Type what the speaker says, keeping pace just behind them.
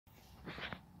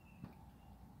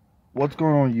What's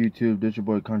going on YouTube? This your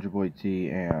boy Country Boy T,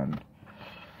 and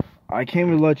I came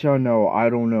to let y'all know I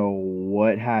don't know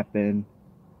what happened.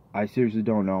 I seriously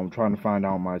don't know. I'm trying to find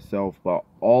out myself, but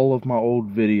all of my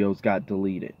old videos got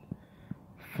deleted.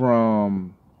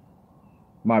 From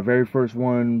my very first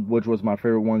one, which was my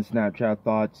favorite one, Snapchat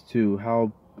Thoughts, to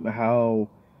how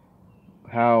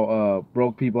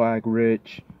broke people act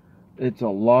rich. It's a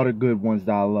lot of good ones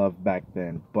that I loved back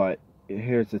then, but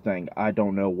here's the thing, I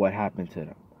don't know what happened to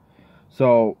them.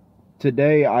 So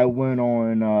today I went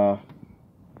on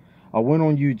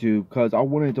YouTube because I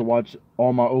wanted to watch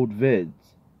all my old vids,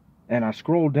 and I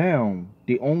scrolled down.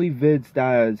 The only vids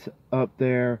that is up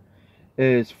there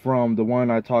is from the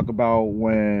one I talk about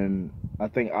when I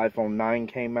think iPhone 9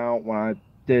 came out, when I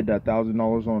did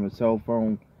 $1,000 on a cell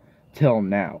phone, till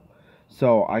now.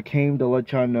 So I came to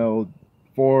let y'all know,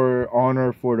 for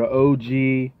honor for the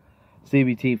OG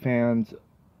CBT fans,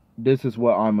 this is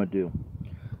what I'm gonna do.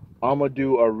 I'm gonna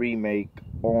do a remake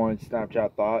on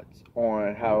Snapchat Thoughts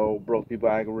on how broke people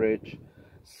act rich.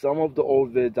 Some of the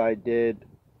old vids I did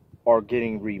are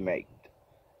getting remaked,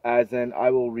 as in I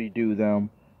will redo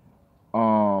them.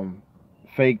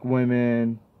 Fake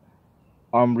women,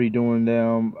 I'm redoing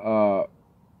them.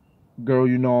 Girl,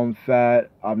 you know I'm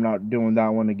fat, I'm not doing that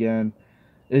one again.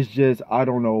 It's just, I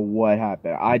don't know what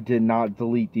happened. I did not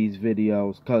delete these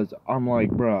videos because I'm like,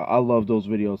 bruh, I love those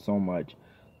videos so much.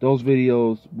 Those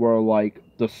videos were like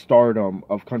the stardom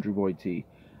of Country Boy T.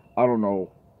 I don't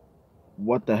know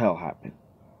what the hell happened.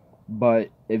 But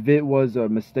if it was a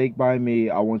mistake by me,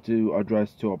 I want to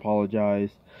apologize.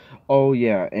 Oh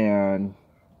yeah, and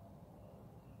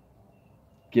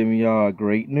give me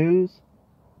great news.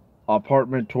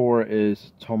 Apartment tour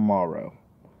is tomorrow.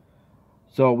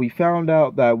 So we found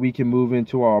out that we can move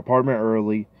into our apartment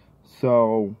early.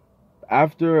 So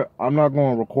after, I'm not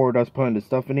going to record us putting the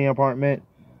stuff in the apartment.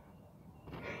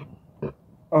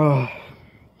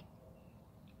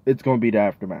 It's going to be the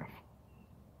aftermath.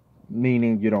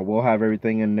 Meaning, we'll have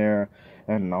everything in there,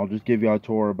 and I'll just give you a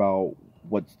tour about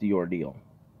what's the ordeal.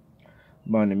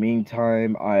 But in the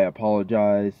meantime, I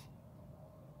apologize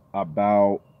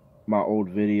about my old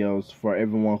videos for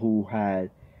everyone who had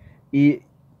it.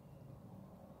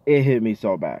 It hit me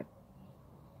so bad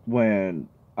when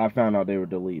I found out they were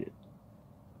deleted.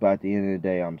 But at the end of the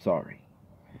day, I'm sorry.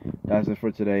 That's it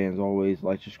for today. As always,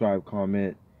 like, subscribe,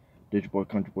 comment. This your boy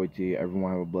Country Boy T.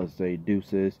 Everyone have a blessed day.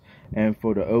 Deuces. And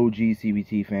for the OG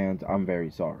CBT fans, I'm very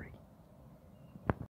sorry.